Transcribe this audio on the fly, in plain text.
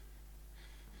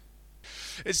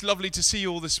It's lovely to see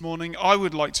you all this morning. I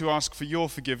would like to ask for your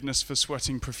forgiveness for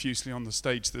sweating profusely on the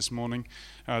stage this morning.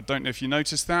 Don't know if you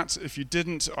noticed that. If you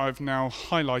didn't, I've now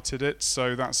highlighted it,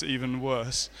 so that's even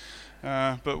worse.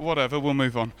 But whatever, we'll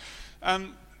move on.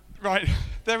 Right,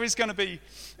 there is going to be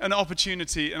an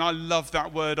opportunity, and I love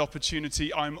that word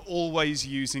opportunity. I'm always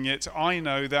using it. I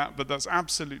know that, but that's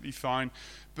absolutely fine.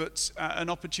 But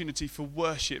an opportunity for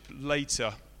worship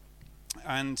later.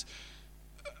 And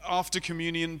after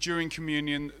communion, during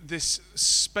communion, this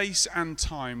space and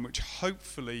time which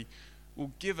hopefully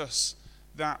will give us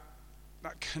that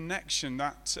connection,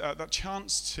 that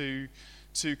chance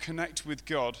to connect with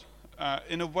God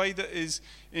in a way that is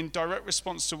in direct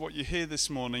response to what you hear this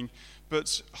morning,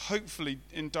 but hopefully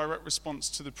in direct response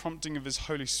to the prompting of His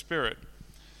Holy Spirit.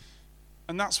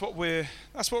 And that's what we're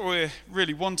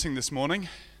really wanting this morning.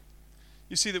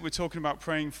 You see that we're talking about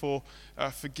praying for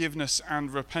forgiveness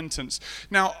and repentance.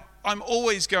 Now, I'm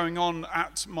always going on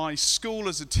at my school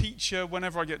as a teacher,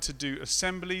 whenever I get to do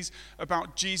assemblies,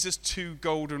 about Jesus' 2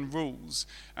 golden rules.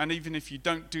 And even if you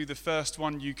don't do the first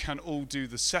one, you can all do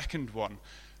the second one,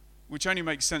 which only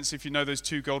makes sense if you know those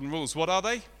 2 golden rules. What are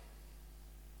they?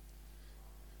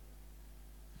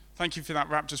 Thank you for that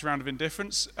rapturous round of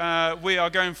indifference. We are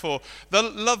going for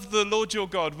love the Lord your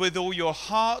God with all your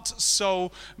heart,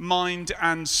 soul, mind,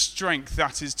 and strength.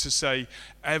 That is to say,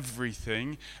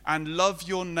 everything. And love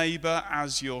your neighbor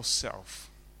as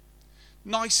yourself.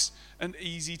 Nice and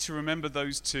easy to remember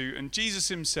those 2. And Jesus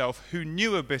himself, who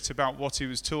knew a bit about what he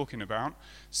was talking about,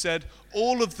 said,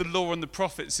 all of the law and the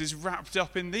prophets is wrapped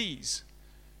up in these.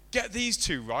 Get these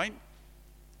 2 right.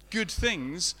 Good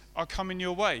things are coming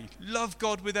your way. Love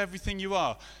God with everything you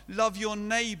are. Love your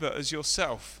neighbor as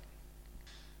yourself.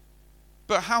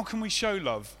 But how can we show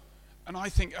love? And I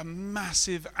think a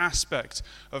massive aspect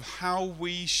of how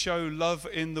we show love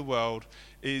in the world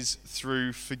is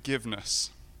through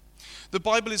forgiveness. The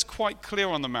Bible is quite clear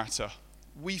on the matter.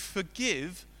 We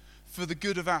forgive for the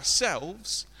good of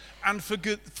ourselves and for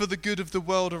the good of the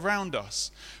world around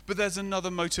us. But there's another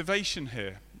motivation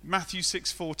here. Matthew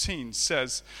 6:14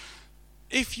 says,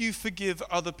 if you forgive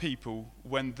other people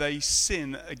when they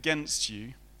sin against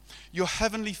you, your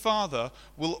heavenly Father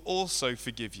will also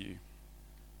forgive you.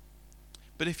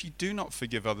 But if you do not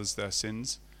forgive others their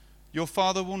sins, your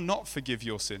Father will not forgive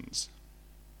your sins.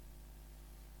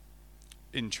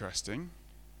 Interesting.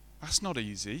 That's not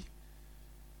easy.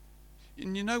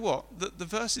 And you know what? The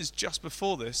verses just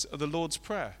before this are the Lord's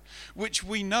Prayer, which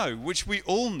we know, which we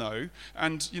all know,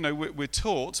 and we're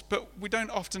taught, but we don't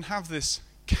often have this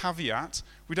caveat.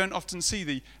 We don't often see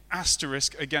the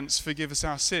asterisk against forgive us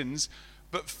our sins.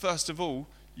 But first of all,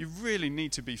 you really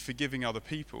need to be forgiving other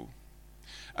people.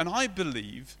 And I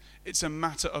believe it's a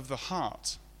matter of the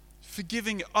heart.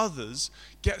 Forgiving others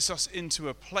gets us into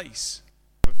a place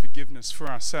of forgiveness for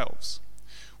ourselves.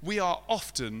 We are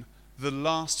often the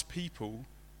last people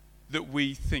that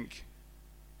we think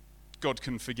God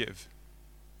can forgive.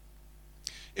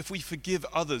 If we forgive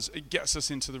others, it gets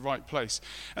us into the right place.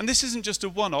 And this isn't just a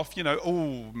one-off,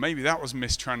 maybe that was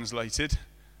mistranslated.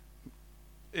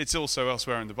 It's also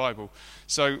elsewhere in the Bible.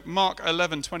 So Mark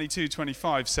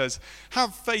 11:22-25 says,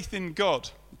 have faith in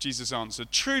God, Jesus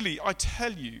answered. Truly, I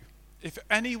tell you, if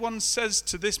anyone says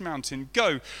to this mountain,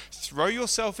 go, throw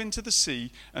yourself into the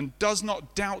sea, and does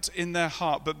not doubt in their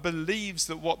heart, but believes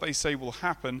that what they say will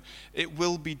happen, it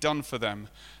will be done for them.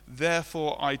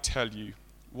 Therefore, I tell you,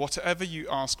 whatever you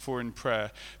ask for in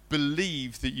prayer,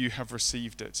 believe that you have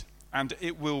received it, and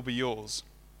it will be yours.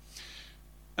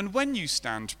 And when you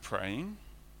stand praying,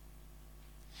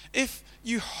 if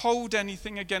you hold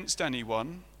anything against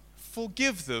anyone,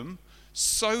 forgive them,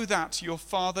 so that your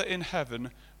Father in heaven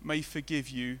may forgive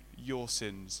you your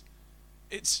sins.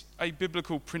 It's a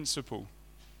biblical principle.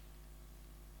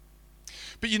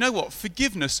 But you know what?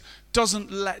 Forgiveness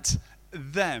doesn't let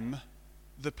them,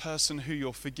 the person who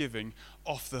you're forgiving,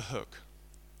 off the hook.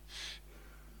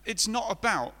 It's not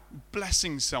about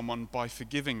blessing someone by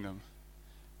forgiving them.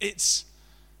 It's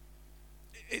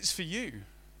for you,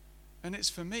 and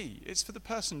it's for me. It's for the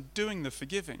person doing the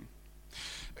forgiving.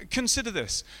 Consider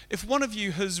this. If one of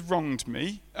you has wronged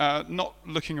me, not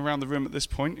looking around the room at this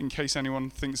point in case anyone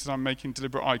thinks that I'm making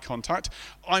deliberate eye contact,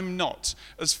 I'm not.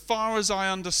 As far as I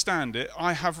understand it,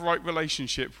 I have right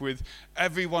relationship with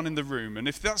everyone in the room. And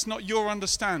if that's not your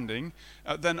understanding,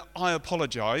 then I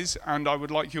apologize and I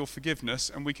would like your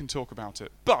forgiveness and we can talk about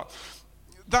it. But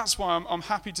that's why I'm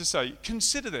happy to say,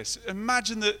 consider this.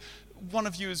 Imagine that one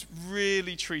of you has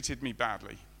really treated me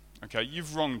badly. Okay,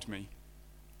 you've wronged me.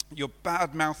 You're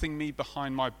bad-mouthing me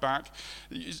behind my back.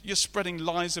 You're spreading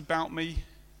lies about me.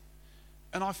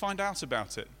 And I find out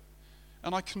about it.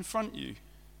 And I confront you.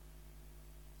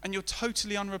 and you're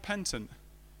totally unrepentant,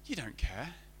 you don't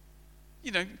care.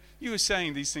 You were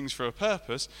saying these things for a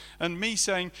purpose, and me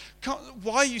saying,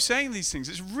 why are you saying these things?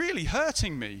 It's really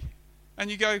hurting me.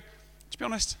 And you go, to be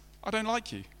honest, I don't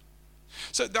like you.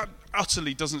 So that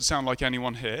utterly doesn't sound like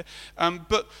anyone here,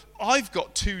 but I've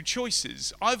got two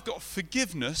choices. I've got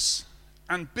forgiveness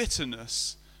and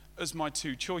bitterness as my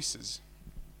two choices.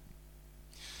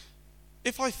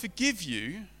 If I forgive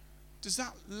you, does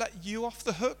that let you off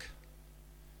the hook?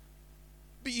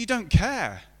 But you don't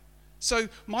care. So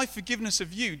my forgiveness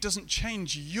of you doesn't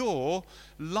change your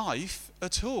life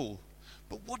at all.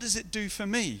 But what does it do for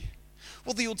me?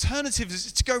 Well, the alternative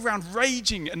is to go around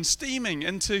raging and steaming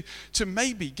and to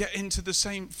maybe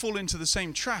fall into the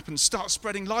same trap and start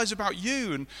spreading lies about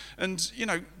you and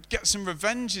get some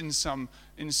revenge in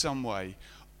some way.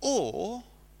 Or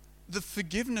the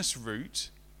forgiveness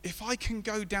route, if I can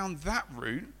go down that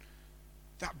route,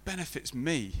 that benefits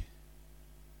me.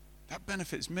 That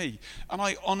benefits me. And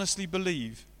I honestly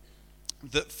believe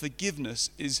that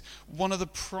forgiveness is one of the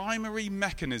primary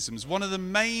mechanisms, one of the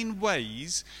main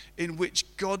ways in which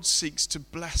God seeks to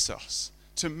bless us,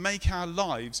 to make our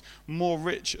lives more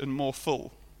rich and more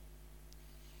full.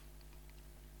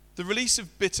 The release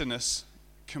of bitterness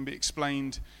can be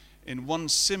explained in one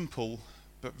simple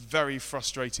but very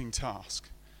frustrating task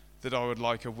that I would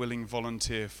like a willing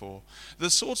volunteer for. The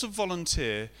sort of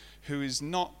volunteer who is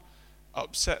not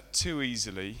upset too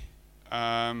easily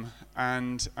and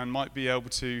might be able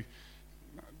to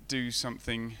do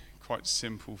something quite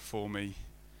simple for me.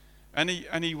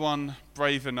 Anyone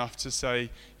brave enough to say,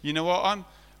 you know what,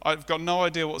 I've got no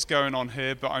idea what's going on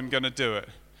here, but I'm going to do it.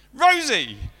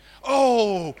 Rosie!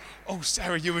 Oh,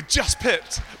 Sarah, you were just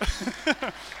pipped.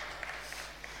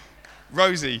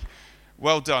 Rosie,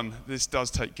 well done. This does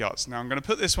take guts. Now I'm going to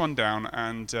put this one down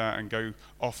and go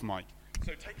off mic.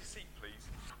 So take a seat, please.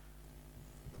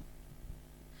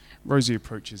 Rosie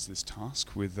approaches this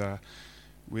task with a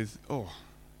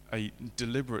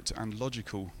deliberate and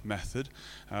logical method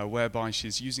whereby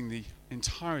she's using the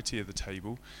entirety of the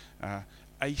table,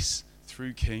 ace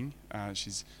through king.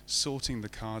 She's sorting the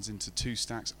cards into two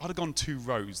stacks. I'd have gone 2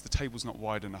 rows. The table's not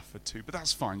wide enough for 2, but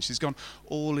that's fine. She's gone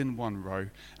all in 1 row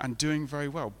and doing very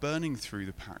well, burning through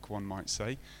the pack, one might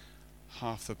say.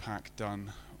 Half the pack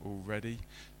done already.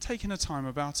 Taking her time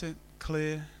about it,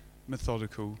 clear,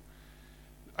 methodical.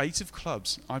 8 of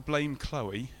clubs. I blame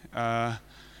Chloe,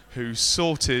 who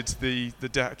sorted the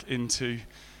deck into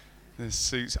the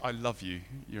suits. I love you.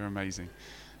 You're amazing.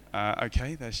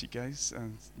 Okay, there she goes.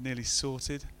 Nearly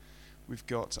sorted. We've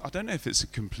got, I don't know if it's a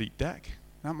complete deck.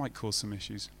 That might cause some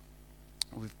issues.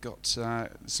 We've got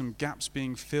some gaps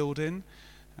being filled in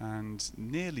and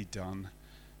nearly done.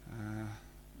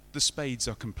 The spades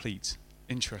are complete.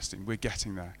 Interesting. We're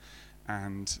getting there.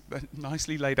 And they're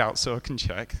nicely laid out so I can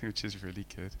check, which is really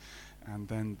good. And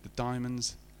then the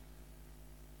diamonds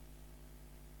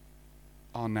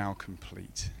are now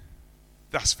complete.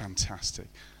 That's fantastic.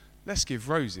 Let's give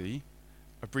Rosie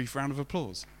a brief round of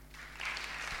applause.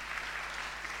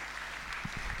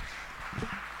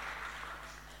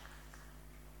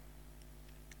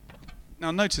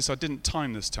 Now notice I didn't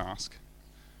time this task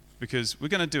because we're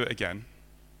going to do it again.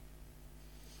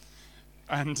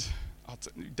 And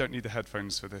you don't need the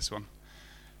headphones for this one.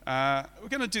 We're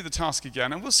going to do the task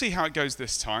again, and we'll see how it goes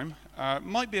this time.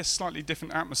 Might be a slightly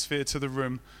different atmosphere to the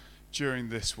room during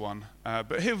this one.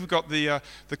 But here we've got the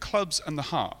clubs and the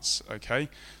hearts, okay?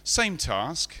 Same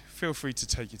task. Feel free to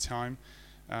take your time.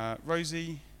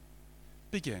 Rosie,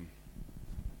 begin.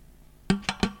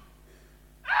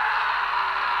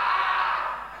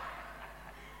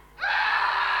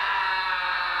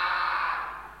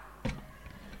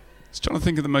 Just trying to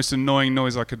think of the most annoying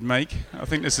noise I could make. I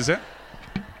think this is it.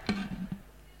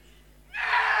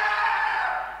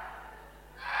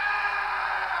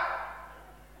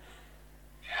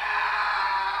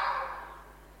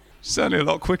 Certainly a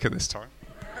lot quicker this time.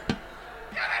 Get it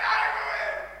over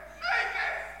with! Make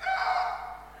it stop!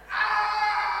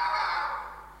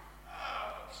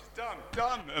 She's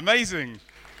done. Amazing.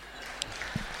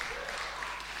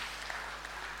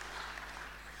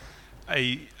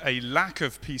 A lack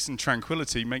of peace and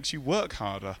tranquility makes you work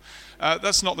harder.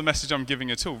 That's not the message I'm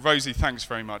giving at all. Rosie, thanks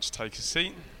very much. Take a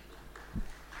seat.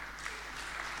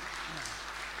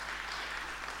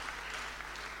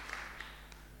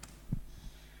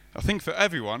 I think for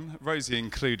everyone, Rosie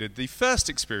included, the first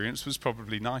experience was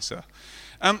probably nicer.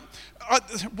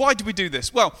 Why do we do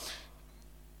this? Well,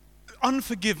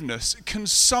 unforgiveness can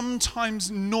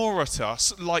sometimes gnaw at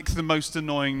us like the most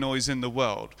annoying noise in the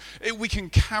world. We can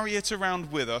carry it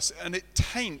around with us, and it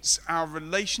taints our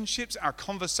relationships, our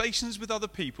conversations with other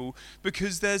people,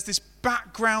 because there's this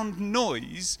background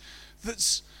noise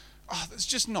that's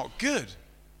just not good.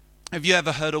 Have you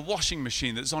ever heard a washing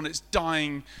machine that's on its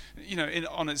dying,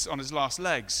 on its last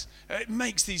legs? It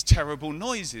makes these terrible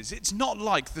noises. It's not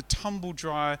like the tumble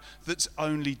dryer that's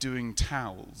only doing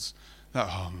towels.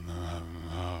 Oh,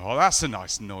 that's a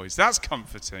nice noise. That's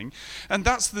comforting. And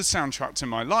that's the soundtrack to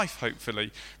my life,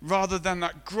 hopefully, rather than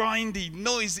that grindy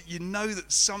noise that you know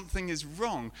that something is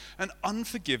wrong. And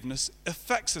unforgiveness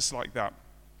affects us like that.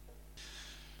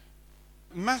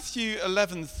 Matthew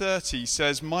 11:30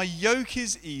 says, "My yoke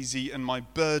is easy and my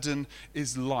burden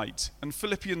is light." And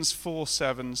Philippians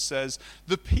 4:7 says,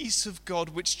 "The peace of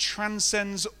God which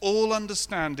transcends all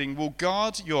understanding will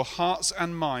guard your hearts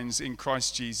and minds in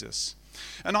Christ Jesus."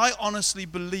 And I honestly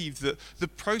believe that the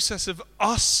process of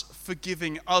us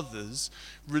forgiving others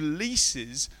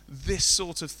releases this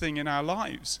sort of thing in our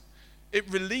lives. It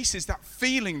releases that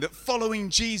feeling that following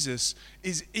Jesus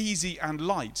is easy and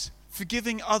light.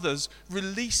 Forgiving others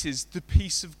releases the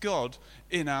peace of God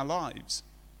in our lives.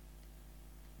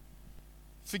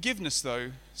 Forgiveness,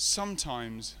 though,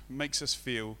 sometimes makes us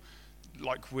feel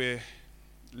like we're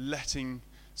letting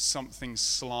something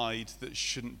slide that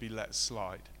shouldn't be let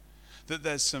slide. That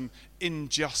there's some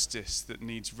injustice that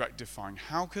needs rectifying.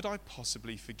 How could I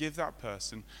possibly forgive that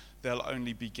person? They'll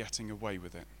only be getting away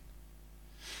with it.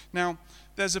 Now,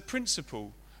 there's a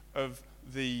principle of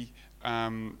the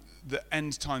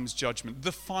end times judgment,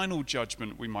 the final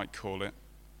judgment we might call it,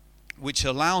 which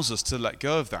allows us to let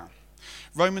go of that.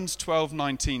 Romans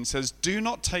 12:19 says, "Do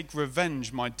not take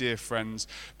revenge, my dear friends,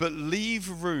 but leave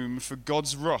room for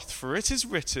God's wrath, for it is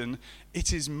written,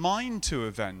 'It is mine to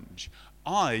avenge.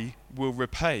 I will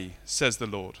repay,' says the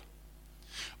Lord."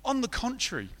 On the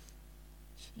contrary,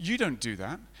 you don't do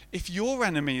that. If your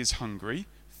enemy is hungry,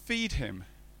 feed him.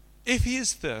 If he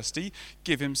is thirsty,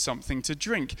 give him something to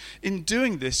drink. In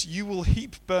doing this, you will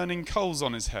heap burning coals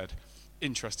on his head.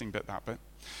 Interesting bit, that bit.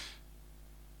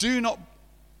 Do not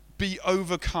be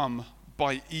overcome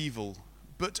by evil,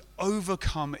 but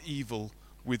overcome evil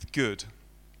with good.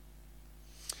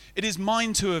 It is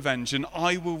mine to avenge, and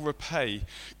I will repay.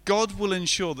 God will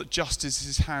ensure that justice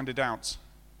is handed out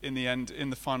in the end,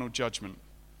 in the final judgment.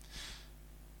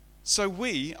 So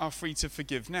we are free to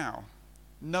forgive now,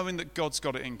 knowing that God's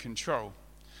got it in control.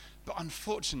 But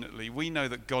unfortunately, we know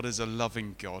that God is a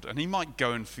loving God, and he might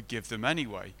go and forgive them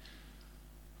anyway.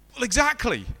 Well,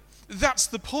 exactly. That's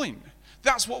the point.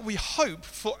 That's what we hope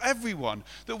for everyone,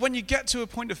 that when you get to a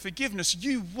point of forgiveness,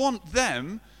 you want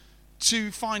them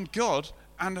to find God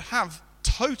and have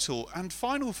total and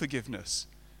final forgiveness.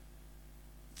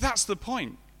 That's the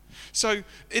point. So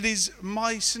it is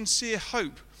my sincere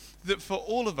hope that for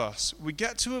all of us, we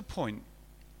get to a point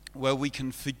where we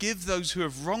can forgive those who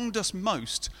have wronged us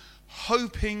most,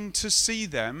 hoping to see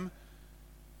them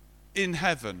in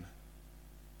heaven.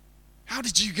 How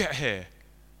did you get here?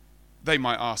 They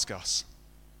might ask us.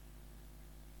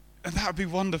 And that would be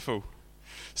wonderful.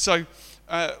 So,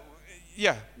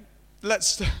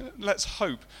 let's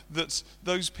hope that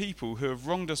those people who have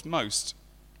wronged us most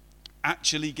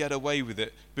actually get away with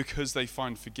it because they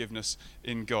find forgiveness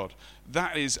in God.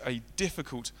 That is a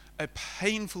difficult, a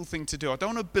painful thing to do. I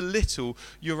don't want to belittle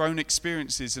your own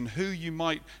experiences and who you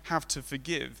might have to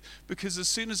forgive, because as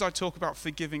soon as I talk about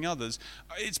forgiving others,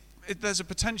 there's a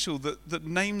potential that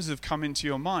names have come into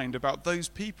your mind about those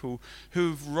people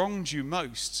who've wronged you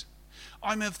most.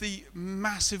 I'm of the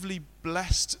massively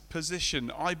blessed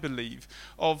position, I believe,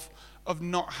 of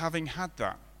not having had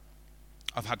that.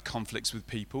 I've had conflicts with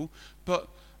people, but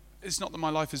it's not that my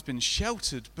life has been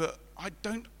sheltered, but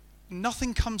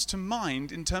nothing comes to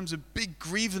mind in terms of big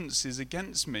grievances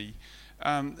against me.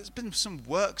 There's been some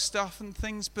work stuff and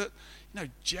things, but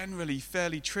generally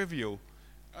fairly trivial.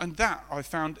 And that I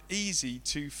found easy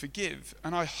to forgive.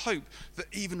 And I hope that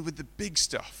even with the big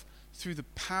stuff, through the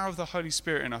power of the Holy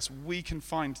Spirit in us, we can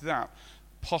find that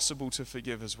possible to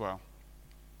forgive as well.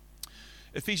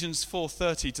 Ephesians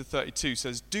 4:30-32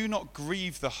 says, "Do not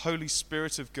grieve the Holy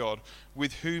Spirit of God,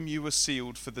 with whom you were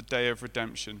sealed for the day of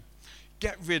redemption.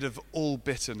 Get rid of all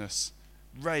bitterness,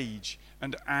 rage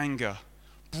and anger,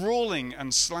 brawling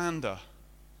and slander.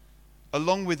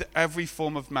 Along with every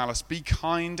form of malice, be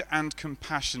kind and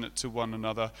compassionate to one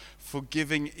another,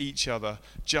 forgiving each other,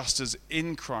 just as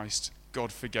in Christ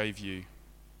God forgave you."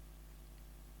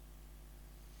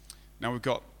 Now we've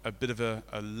got a bit of a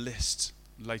list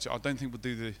later. I don't think we'll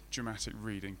do the dramatic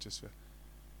reading just for...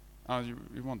 Oh,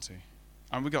 you want to?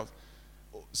 And we've got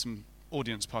some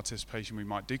audience participation we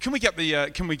might do. Can we get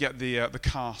the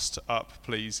cast up,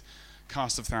 please?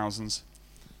 Cast of thousands.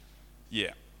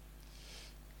 Yeah.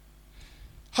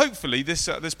 Hopefully this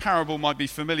parable might be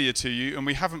familiar to you, and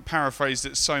we haven't paraphrased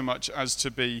it so much as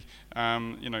to be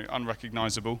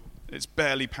unrecognizable. It's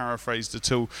barely paraphrased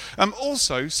at all.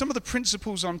 Also, some of the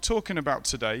principles I'm talking about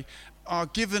today are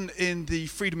given in the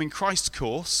Freedom in Christ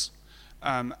course,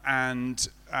 and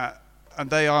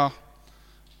they are.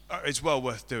 It's well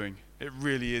worth doing. It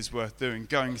really is worth doing,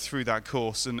 going through that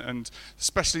course, and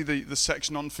especially the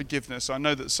section on forgiveness. I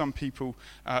know that some people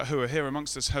who are here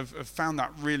amongst us have found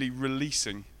that really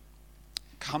releasing.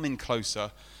 Coming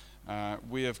closer,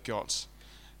 we have got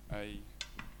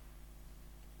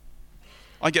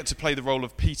I get to play the role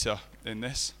of Peter in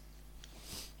this.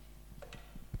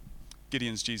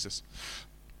 Gideon's Jesus.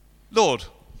 Lord,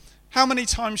 how many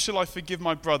times shall I forgive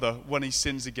my brother when he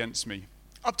sins against me?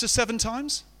 Up to 7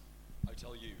 times? I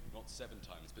tell you, not 7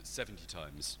 times, but 70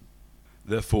 times.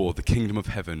 Therefore, the kingdom of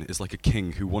heaven is like a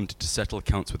king who wanted to settle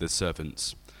accounts with his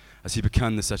servants. As he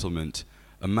began the settlement,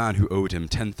 a man who owed him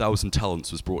 10,000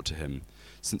 talents was brought to him.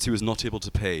 Since he was not able to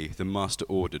pay, the master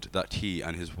ordered that he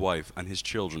and his wife and his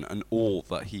children and all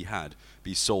that he had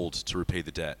be sold to repay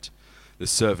the debt. The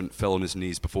servant fell on his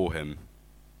knees before him.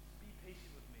 Be patient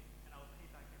with me, and I will pay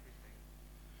back everything.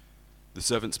 The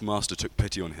servant's master took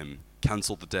pity on him,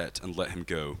 cancelled the debt, and let him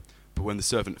go. But when the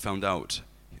servant went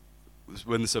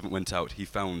out, he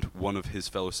found one of his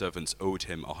fellow servants owed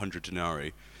him 100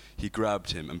 denarii. He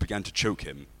grabbed him and began to choke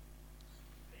him.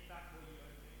 Pay back what you owe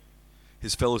me.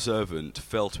 His fellow servant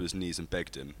fell to his knees and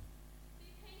begged him.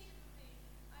 Be patient with me.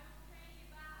 I will pay you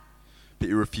back. But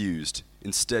he refused.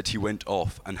 Instead, he went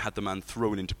off and had the man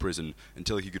thrown into prison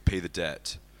until he could pay the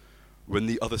debt. When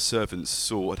the other servants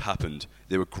saw what had happened,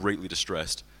 they were greatly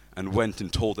distressed and went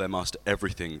and told their master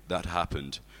everything that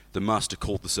happened. The master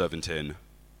called the servant in.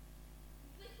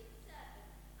 Wicked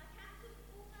servant, I cancelled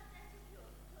all that debt of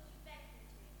yours because you begged me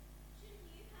to. Shouldn't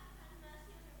you have had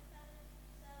mercy on your fellow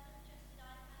servant just as I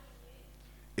had on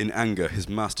you? In anger, his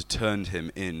master turned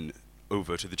him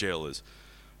over to the jailers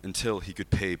until he could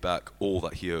pay back all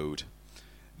that he owed.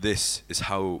 This is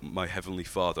how my heavenly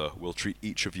Father will treat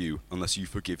each of you unless you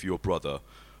forgive your brother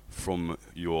from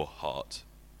your heart.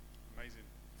 Amazing.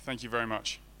 Thank you very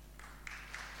much.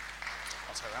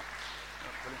 I'll take that.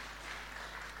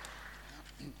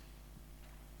 Brilliant.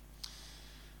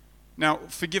 Now,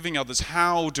 forgiving others,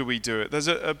 how do we do it? There's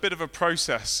a bit of a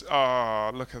process.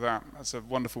 Ah, look at that. That's a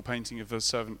wonderful painting of a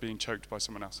servant being choked by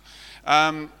someone else.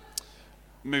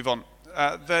 Move on.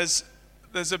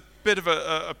 There's a bit of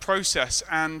a process,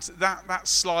 and that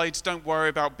slide, don't worry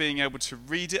about being able to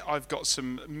read it. I've got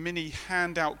some mini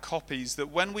handout copies that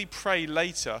when we pray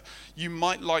later, you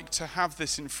might like to have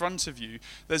this in front of you.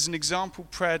 There's an example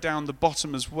prayer down the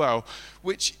bottom as well,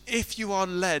 which if you are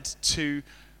led to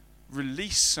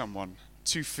release someone,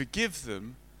 to forgive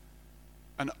them,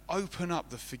 and open up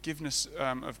the forgiveness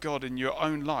of God in your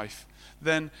own life,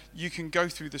 then you can go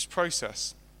through this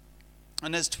process.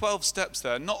 And there's 12 steps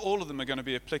there. Not all of them are going to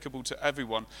be applicable to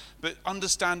everyone, but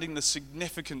understanding the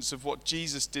significance of what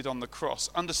Jesus did on the cross,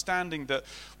 understanding that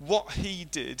what he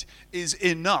did is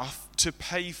enough to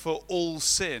pay for all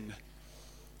sin.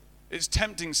 It's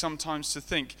tempting sometimes to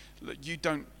think, look, you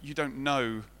don't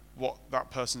know what that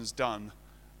person's done.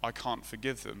 I can't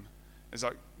forgive them. It's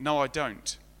like, no, I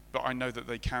don't, but I know that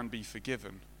they can be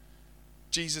forgiven.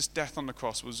 Jesus' death on the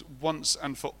cross was once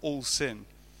and for all sin.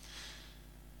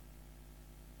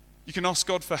 You can ask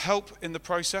God for help in the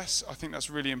process. I think that's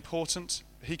really important.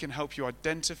 He can help you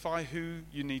identify who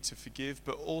you need to forgive,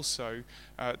 but also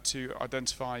to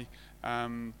identify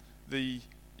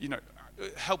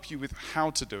help you with how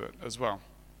to do it as well.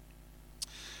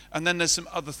 And then there's some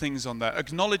other things on there.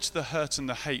 Acknowledge the hurt and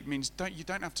the hate means you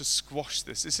don't have to squash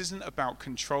this. This isn't about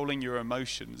controlling your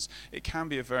emotions. It can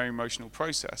be a very emotional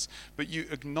process, but you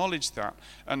acknowledge that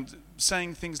and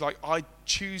saying things like, I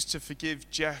choose to forgive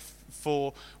Jeff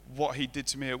for what he did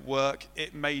to me at work.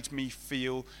 It made me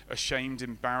feel ashamed,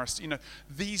 embarrassed.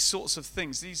 These sorts of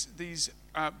things, these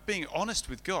being honest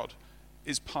with God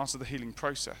is part of the healing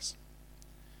process.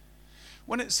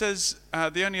 When it says,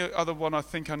 the only other one I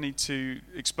think I need to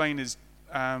explain is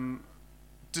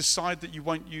decide that you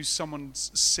won't use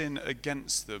someone's sin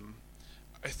against them,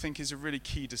 I think is a really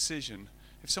key decision.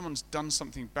 If someone's done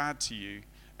something bad to you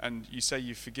and you say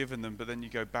you've forgiven them, but then you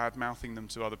go bad-mouthing them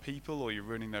to other people or you're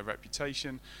ruining their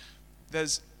reputation,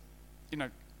 there's,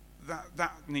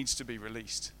 that needs to be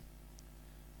released.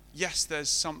 Yes, there's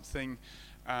something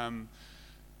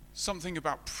something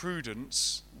about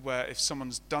prudence, where if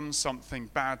someone's done something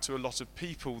bad to a lot of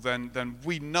people, then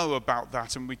we know about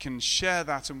that and we can share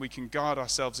that and we can guard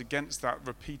ourselves against that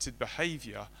repeated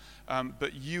behavior.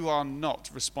 But you are not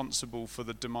responsible for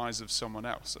the demise of someone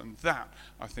else. And that,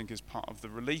 I think, is part of the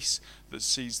release that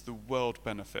sees the world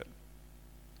benefit.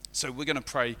 So we're going to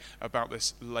pray about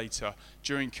this later,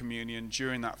 during communion,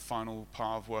 during that final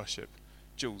part of worship.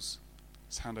 Jules,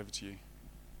 let's hand over to you.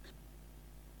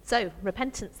 So,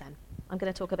 repentance then. I'm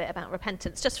going to talk a bit about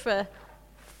repentance, just for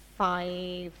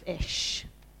 5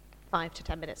 to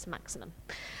 10 minutes maximum.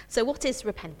 So what is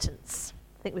repentance?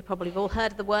 I think we've probably all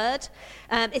heard of the word.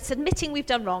 It's admitting we've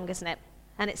done wrong, isn't it?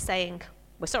 And it's saying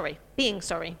we're sorry, being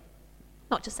sorry,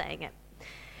 not just saying it.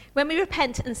 When we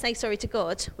repent and say sorry to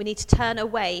God, we need to turn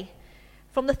away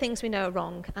from the things we know are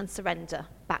wrong and surrender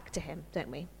back to him, don't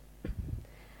we?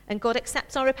 And God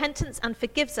accepts our repentance and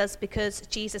forgives us because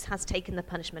Jesus has taken the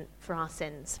punishment for our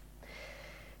sins.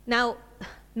 Now,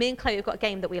 me and Chloe have got a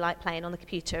game that we like playing on the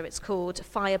computer. It's called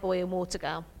Fireboy and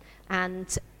Watergirl.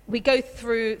 And we go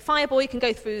through, Fireboy can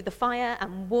go through the fire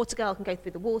and Watergirl can go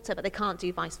through the water, but they can't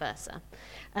do vice versa.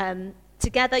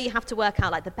 Together, you have to work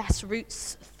out like the best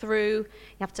routes through.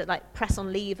 You have to like press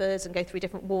on levers and go through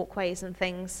different walkways and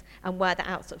things and work that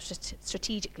out sort of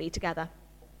strategically together.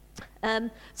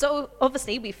 So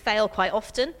obviously we fail quite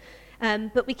often,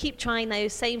 but we keep trying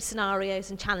those same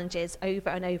scenarios and challenges over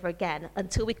and over again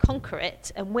until we conquer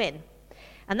it and win.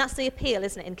 And that's the appeal,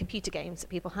 isn't it, in computer games that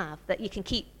people have, that you can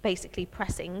keep basically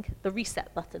pressing the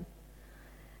reset button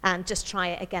and just try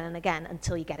it again and again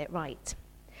until you get it right.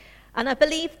 And I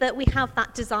believe that we have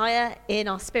that desire in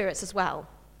our spirits as well,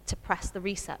 to press the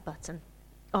reset button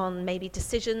on maybe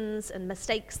decisions and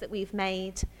mistakes that we've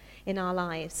made in our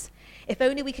lives. If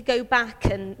only we could go back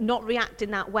and not react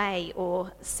in that way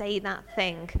or say that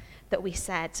thing that we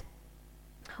said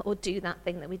or do that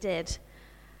thing that we did.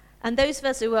 And those of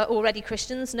us who are already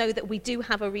Christians know that we do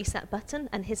have a reset button,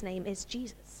 and his name is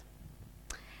Jesus.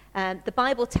 The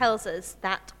Bible tells us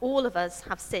that all of us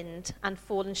have sinned and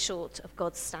fallen short of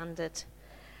God's standard,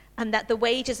 and that the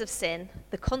wages of sin,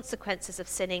 the consequences of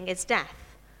sinning, is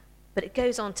death. But it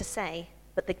goes on to say,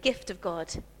 but the gift of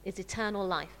God is eternal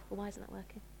life. Well, why isn't that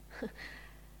working?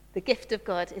 The gift of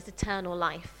God is eternal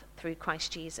life through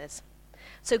Christ Jesus.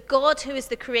 So God, who is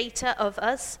the creator of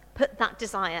us, put that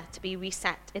desire to be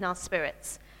reset in our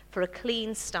spirits for a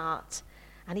clean start,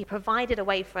 and he provided a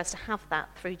way for us to have that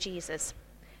through Jesus.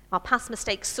 Our past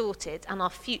mistakes sorted, and our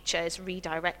future is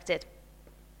redirected.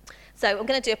 So I'm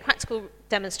going to do a practical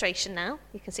demonstration now.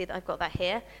 You can see that I've got that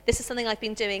here. This is something I've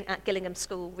been doing at Gillingham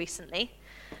School recently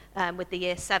with the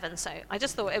Year 7. So I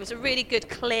just thought it was a really good,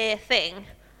 clear thing,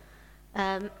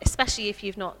 especially if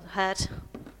you've not heard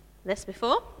this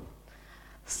before.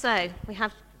 So we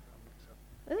have...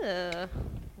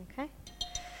 okay.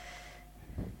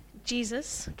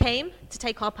 Jesus came to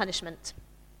take our punishment.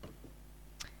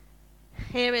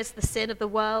 Here is the sin of the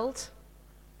world,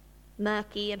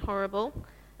 murky and horrible.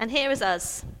 And here is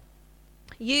us,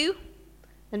 you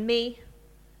and me,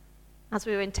 as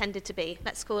we were intended to be.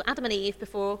 Let's call Adam and Eve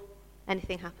before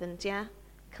anything happened, yeah?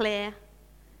 Clear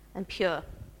and pure.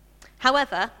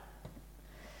 However,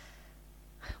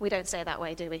 we don't say it that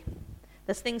way, do we?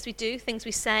 There's things we do, things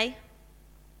we say.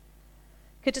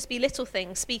 Could just be little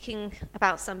things, speaking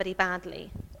about somebody badly.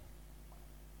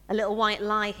 A little white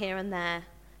lie here and there.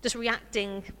 Just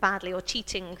reacting badly or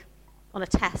cheating on a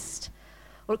test.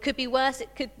 Or it could be worse,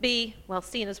 it could be, well,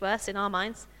 seen as worse in our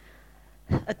minds.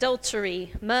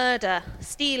 Adultery, murder,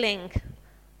 stealing,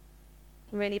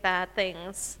 really bad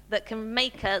things that can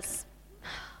make us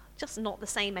just not the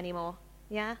same anymore,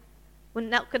 yeah? We're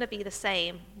not going to be the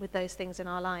same with those things in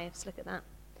our lives. Look at that.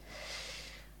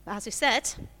 But as we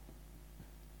said,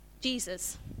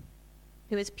 Jesus,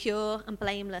 who is pure and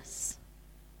blameless,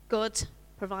 God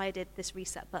provided this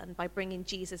reset button by bringing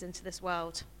Jesus into this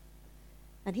world.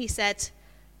 And he said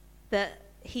that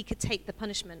he could take the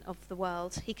punishment of the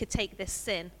world. He could take this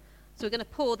sin. So we're going to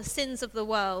pour the sins of the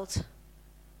world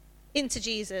into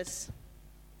Jesus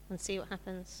and see what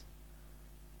happens.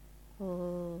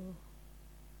 Oh,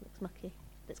 looks mucky.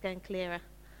 It's going clearer.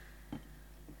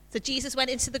 So Jesus went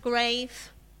into the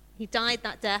grave. He died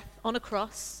that death on a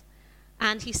cross.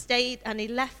 And he stayed and he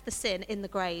left the sin in the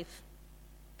grave.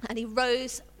 And he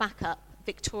rose back up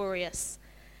victorious,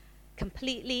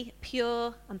 completely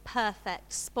pure and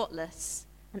perfect, spotless,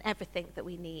 and everything that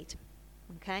we need.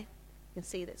 Okay? You can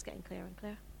see that it's getting clearer and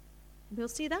clearer. We'll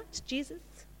see that, Jesus,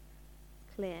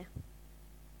 clear.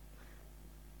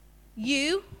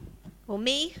 You, or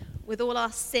me, with all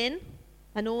our sin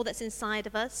and all that's inside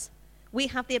of us, we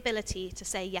have the ability to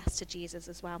say yes to Jesus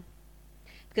as well.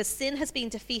 Because sin has been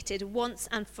defeated once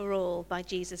and for all by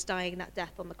Jesus dying that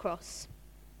death on the cross.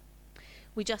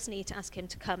 We just need to ask him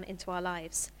to come into our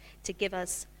lives, to give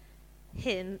us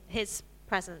his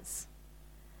presence.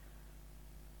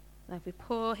 So if we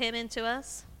pour him into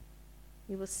us,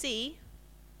 we will see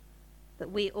that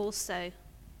we also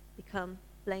become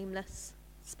blameless,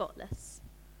 spotless,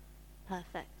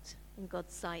 perfect in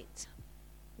God's sight.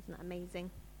 Isn't that amazing?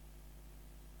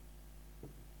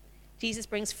 Jesus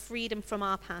brings freedom from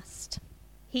our past.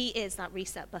 He is that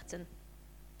reset button.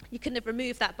 You couldn't have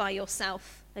removed that by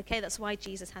yourself. Okay, that's why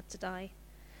Jesus had to die.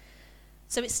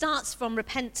 So it starts from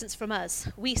repentance from us.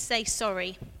 We say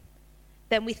sorry.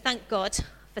 Then we thank God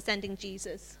for sending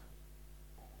Jesus.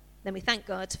 Then we thank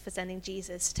God for sending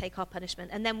Jesus to take our punishment.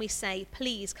 And then we say,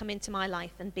 please come into my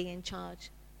life and be in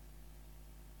charge.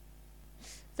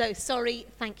 So, sorry,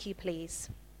 thank you, please.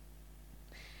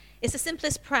 It's the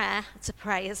simplest prayer to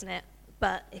pray, isn't it?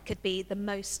 But it could be the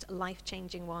most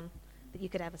life-changing one that you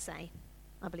could ever say.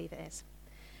 I believe it is.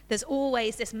 There's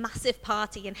always this massive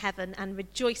party in heaven and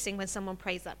rejoicing when someone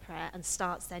prays that prayer and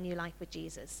starts their new life with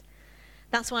Jesus.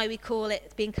 That's why we call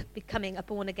it becoming a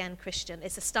born-again Christian.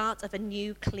 It's the start of a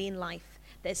new, clean life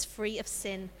that is free of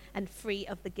sin and free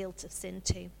of the guilt of sin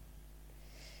too.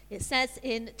 It says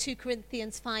in 2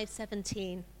 Corinthians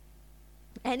 5:17,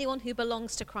 anyone who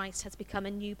belongs to Christ has become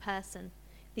a new person.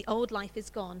 The old life is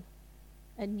gone.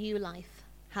 A new life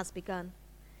has begun.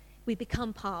 We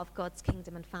become part of God's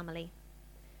kingdom and family.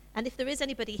 And if there is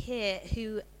anybody here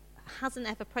who hasn't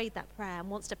ever prayed that prayer and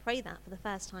wants to pray that for the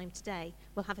first time today,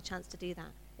 we'll have a chance to do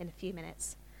that in a few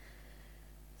minutes.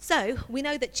 So, we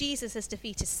know that Jesus has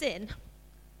defeated sin,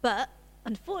 but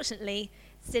unfortunately,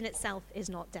 sin itself is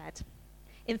not dead.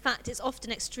 In fact, it's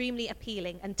often extremely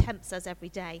appealing and tempts us every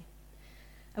day.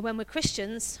 And when we're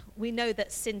Christians, we know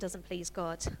that sin doesn't please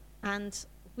God, and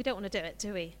we don't want to do it,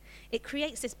 do we? It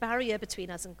creates this barrier between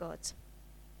us and God.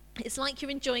 It's like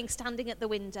you're enjoying standing at the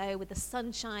window with the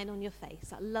sunshine on your face,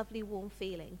 that lovely warm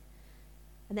feeling,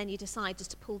 and then you decide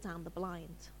just to pull down the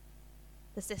blind.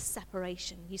 There's this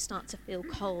separation. You start to feel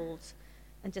cold,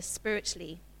 and just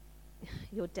spiritually,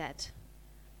 you're dead.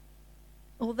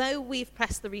 Although we've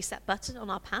pressed the reset button on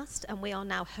our past, and we are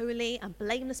now holy and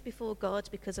blameless before God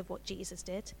because of what Jesus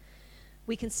did,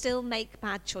 we can still make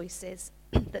bad choices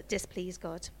that displease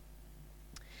God.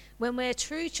 When we're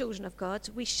true children of God,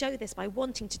 we show this by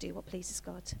wanting to do what pleases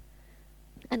God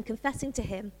and confessing to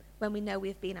him when we know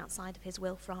we've been outside of his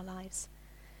will for our lives.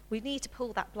 We need to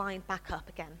pull that blind back up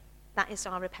again. That is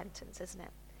our repentance, isn't it?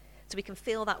 So we can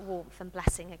feel that warmth and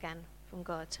blessing again from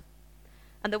God.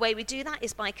 And the way we do that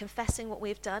is by confessing what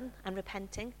we've done and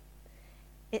repenting.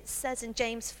 It says in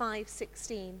James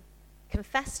 5:16,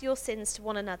 confess your sins to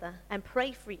one another and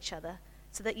pray for each other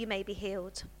so that you may be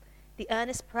healed. The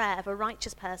earnest prayer of a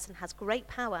righteous person has great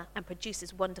power and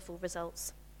produces wonderful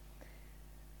results.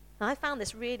 Now, I found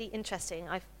this really interesting.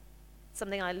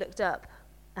 Something I looked up,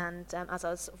 and as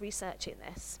I was researching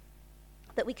this,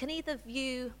 that we can either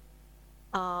view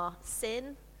our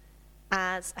sin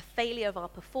as a failure of our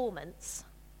performance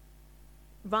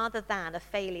rather than a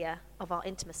failure of our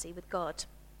intimacy with God.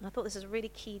 And I thought this is a really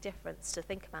key difference to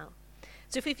think about.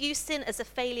 So if we view sin as a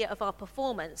failure of our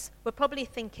performance, we're probably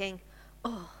thinking,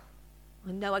 oh,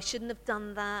 I know I shouldn't have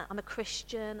done that. I'm a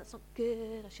Christian. That's not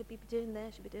good. I should be doing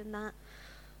this, I should be doing that.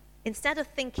 Instead of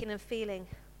thinking and feeling,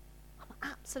 I'm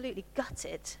absolutely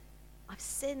gutted. I've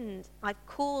sinned. I've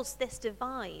caused this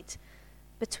divide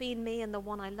between me and the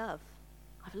one I love.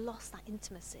 I've lost that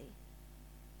intimacy.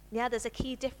 Yeah, there's a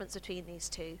key difference between these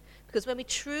two, because when we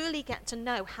truly get to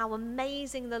know how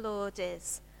amazing the Lord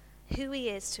is, who he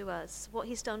is to us, what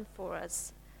he's done for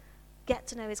us, get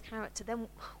to know his character, then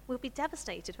we'll be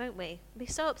devastated, won't we? We'll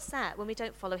be so upset when we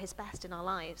don't follow his best in our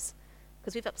lives,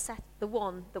 because we've upset the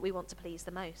one that we want to please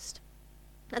the most.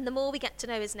 And the more we get to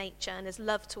know his nature and his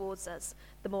love towards us,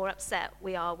 the more upset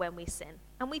we are when we sin.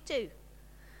 And we do.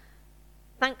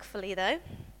 Thankfully, though,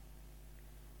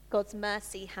 God's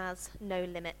mercy has no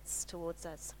limits towards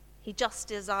us. He just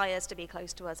desires to be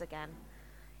close to us again.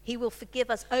 He will forgive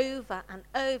us over and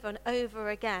over and over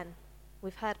again.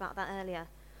 We've heard about that earlier.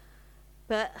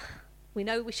 But we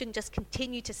know we shouldn't just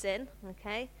continue to sin,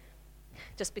 okay?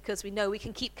 Just because we know we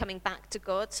can keep coming back to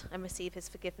God and receive his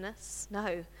forgiveness.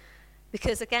 No.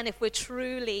 Because again, if we're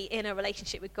truly in a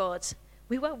relationship with God,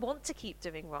 we won't want to keep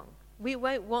doing wrong. We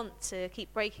won't want to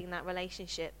keep breaking that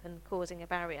relationship and causing a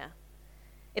barrier.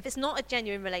 If it's not a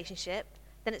genuine relationship,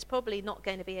 then it's probably not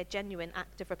going to be a genuine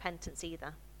act of repentance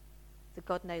either. So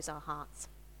God knows our hearts.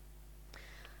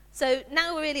 So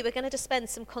now we're going to just spend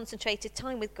some concentrated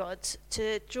time with God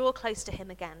to draw close to him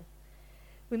again.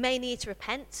 We may need to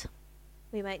repent,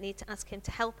 We might need to ask him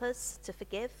to help us to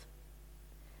forgive.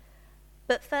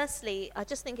 But firstly, I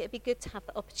just think it would be good to have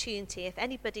the opportunity, if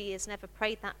anybody has never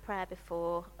prayed that prayer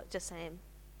before, just saying,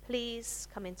 please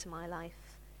come into my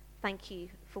life. Thank you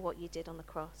for what you did on the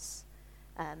cross.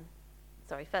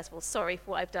 First of all, sorry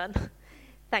for what I've done.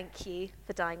 Thank you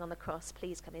for dying on the cross.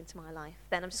 Please come into my life.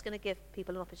 Then I'm just going to give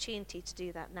people an opportunity to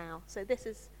do that now. So this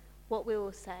is what we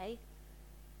will say.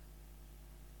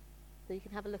 So you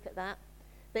can have a look at that.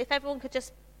 But if everyone could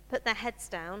just put their heads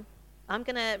down, I'm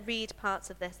going to read parts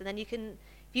of this, and then you can,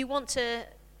 if you want to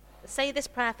say this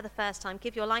prayer for the first time,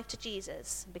 give your life to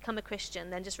Jesus, become a Christian,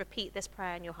 then just repeat this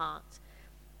prayer in your heart.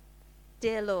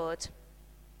 Dear Lord,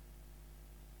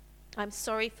 I'm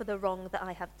sorry for the wrong that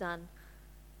I have done.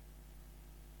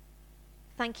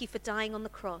 Thank you for dying on the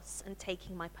cross and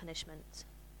taking my punishment.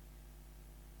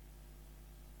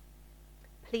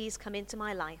 Please come into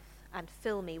my life and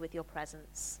fill me with your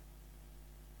presence.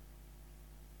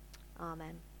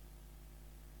 Amen.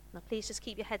 Now please just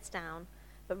keep your heads down,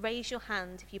 but raise your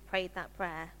hand if you prayed that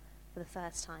prayer for the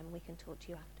first time, and we can talk to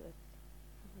you afterwards.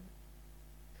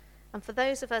 And for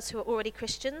those of us who are already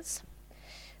Christians,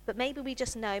 but maybe we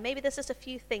just know, maybe there's just a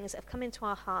few things that have come into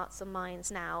our hearts and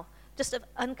minds now, just of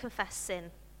unconfessed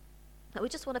sin, that we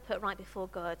just want to put right before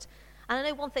God. And I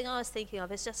know one thing I was thinking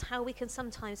of is just how we can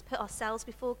sometimes put ourselves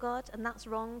before God, and that's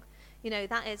wrong.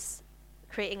 That is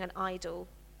creating an idol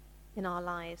in our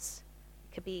lives.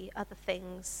 It could be other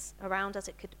things around us.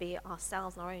 It could be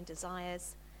ourselves and our own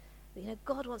desires. But,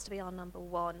 God wants to be our number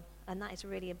one, and that is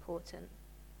really important.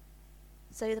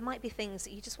 So there might be things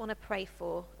that you just want to pray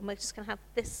for, and we're just going to have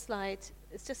this slide.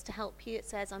 It's just to help you. It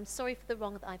says, I'm sorry for the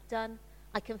wrong that I've done.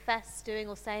 I confess doing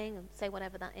or saying, and say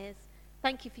whatever that is.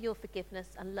 Thank you for your forgiveness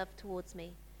and love towards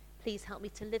me. Please help me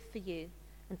to live for you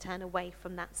and turn away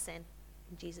from that sin.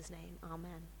 In Jesus' name,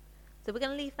 amen. So we're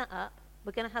going to leave that up.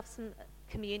 We're going to have some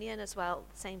communion as well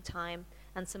at the same time,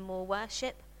 and some more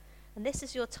worship. And this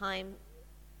is your time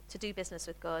to do business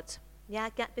with God. Yeah,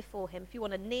 get before him. If you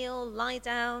want to kneel, lie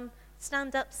down,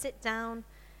 stand up, sit down,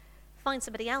 find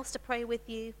somebody else to pray with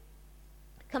you.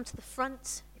 Come to the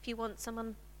front if you want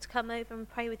someone to come over and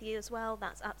pray with you as well.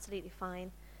 That's absolutely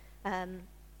fine.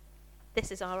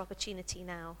 This is our opportunity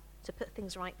now to put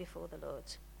things right before the Lord,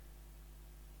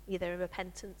 either in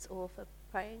repentance or for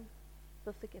praying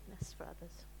for forgiveness for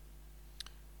others.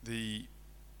 The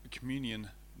communion,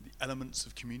 the elements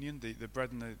of communion, the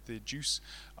bread and the juice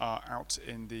are out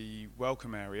in the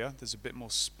welcome area. There's a bit more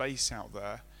space out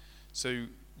there. So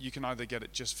you can either get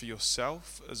it just for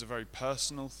yourself as a very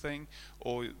personal thing,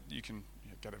 or you can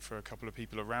get it for a couple of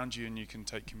people around you and you can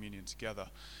take communion together.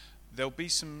 There'll be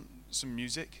some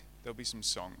music, there'll be some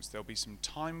songs, there'll be some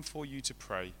time for you to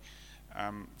pray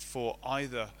for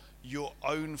either your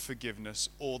own forgiveness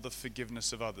or the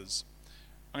forgiveness of others.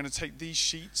 I'm going to take these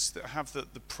sheets that have the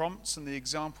prompts and the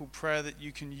example prayer that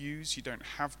you can use. You don't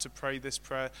have to pray this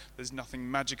prayer. There's nothing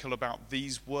magical about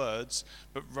these words,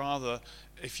 but rather,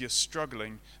 if you're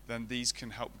struggling, then these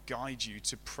can help guide you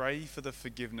to pray for the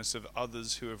forgiveness of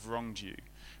others who have wronged you.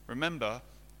 Remember,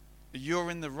 you're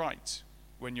in the right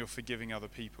when you're forgiving other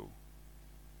people.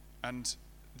 And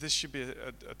this should be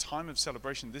a time of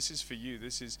celebration. This is for you.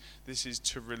 This is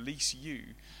to release you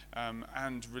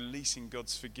and releasing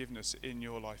God's forgiveness in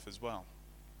your life as well.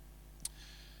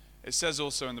 It says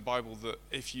also in the Bible that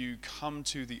if you come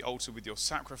to the altar with your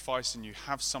sacrifice and you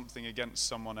have something against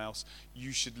someone else,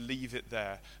 you should leave it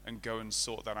there and go and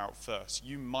sort that out first.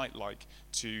 You might like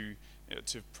to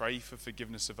pray for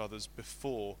forgiveness of others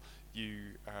before you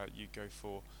go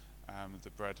for the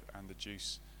bread and the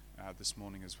juice this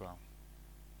morning as well.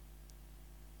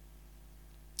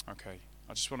 Okay,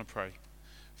 I just want to pray.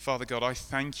 Father God, I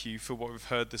thank you for what we've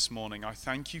heard this morning. I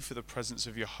thank you for the presence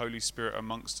of your Holy Spirit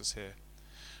amongst us here.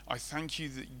 I thank you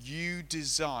that you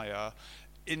desire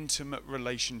intimate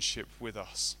relationship with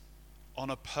us on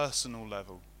a personal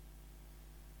level.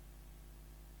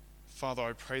 Father,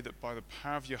 I pray that by the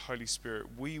power of your Holy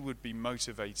Spirit, we would be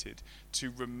motivated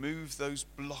to remove those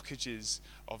blockages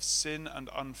of sin and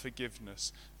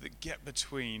unforgiveness that get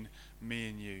between me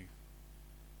and you.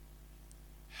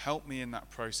 Help me in that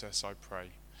process, I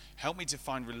pray. Help me to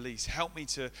find release. Help me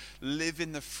to live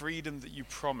in the freedom that you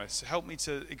promise. Help me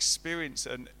to experience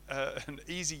an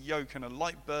easy yoke and a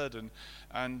light burden.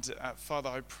 And Father,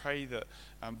 I pray that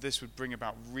this would bring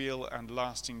about real and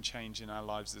lasting change in our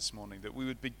lives this morning, that we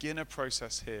would begin a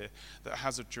process here that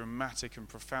has a dramatic and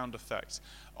profound effect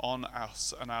on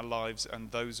us and our lives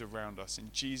and those around us. In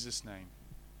Jesus' name,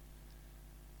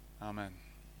 amen.